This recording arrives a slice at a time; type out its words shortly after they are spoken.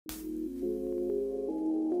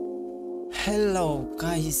Hello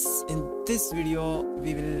guys, in this video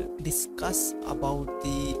we will discuss about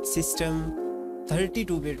the system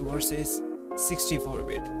 32-bit versus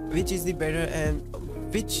 64-bit, which is the better and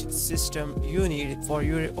which system you need for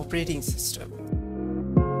your operating system.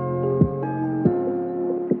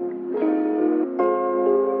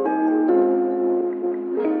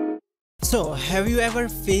 So have you ever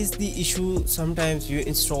faced the issue sometimes you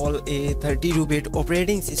install a 32-bit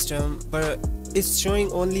operating system but it's showing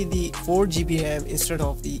only the 4 GB RAM instead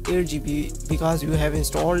of the 8 GB because you have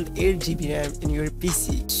installed 8 GB RAM in your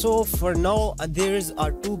PC. So for now there's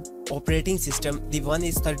are two operating system. The one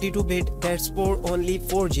is 32-bit that's for only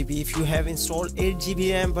 4 GB. If you have installed 8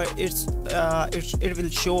 GB RAM but it will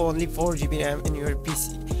show only 4 GB RAM in your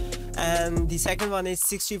PC. And the second one is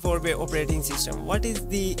 64-bit operating system. What is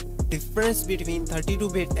the difference between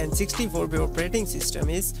 32-bit and 64-bit operating system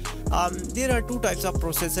is there are two types of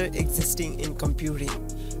processor existing in computing: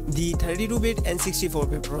 the 32-bit and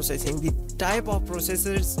 64-bit processing. The type of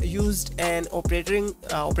processors used and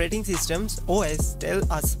operating systems OS tell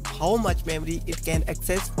us how much memory it can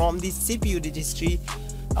access from the CPU registry.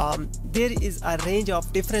 There is a range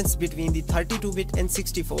of difference between the 32-bit and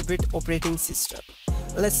 64-bit operating system.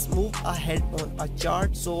 Let's move ahead on a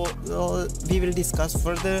chart, so we will discuss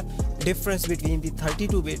further difference between the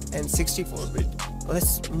 32-bit and 64-bit.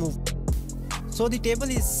 Let's move. So the table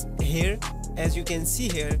is here. As you can see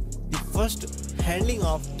here, the first, handling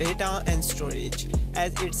of data and storage.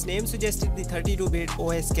 As its name suggested, the 32-bit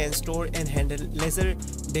OS can store and handle lesser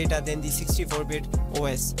data than the 64-bit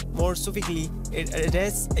OS. More specifically, it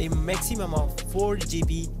addresses a maximum of 4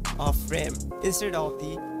 GB of RAM instead of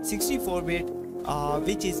the 64-bit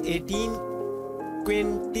which is 18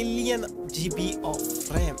 quintillion GB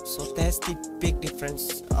of RAM. So that's the big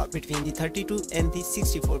difference between the 32 and the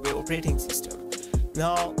 64-bit operating system.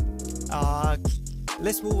 Now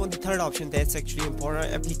let's move on the third option that's actually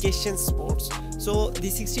important: application supports. So the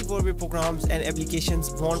 64-bit programs and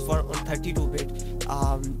applications won't work on 32-bit.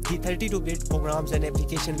 The 32-bit programs and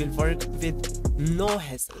application will work with no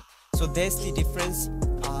hassle. So that's the difference.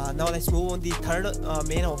 Now let's move on the third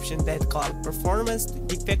main option that's called performance.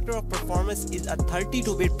 The factor of performance is a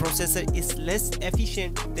 32-bit processor is less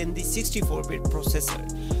efficient than the 64-bit processor.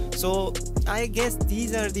 So I guess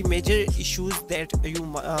these are the major issues that you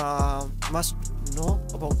must know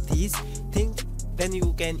about these things. Then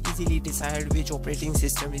you can easily decide which operating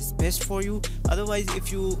system is best for you. Otherwise,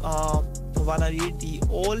 if you wanna read the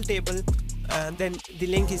whole table, then the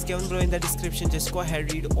link is given below in the description. Just go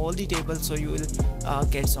ahead, read all the tables, so you will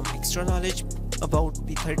get some extra knowledge about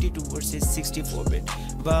the 32 versus 64-bit.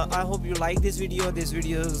 But I hope you like this video. This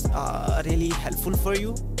video is really helpful for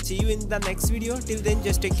you. See you in the next video. Till then,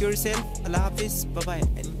 just take care of yourself. Allah Hafiz, bye bye.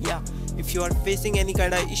 And yeah, if you are facing any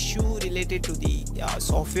kind of issue related to the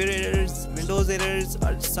software errors, Windows errors,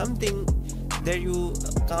 or something that you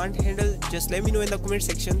can't handle, just let me know in the comment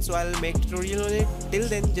section, so I'll make tutorial on it. Till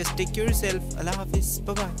then, just take care of yourself. Allah Hafiz,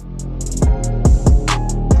 bye bye.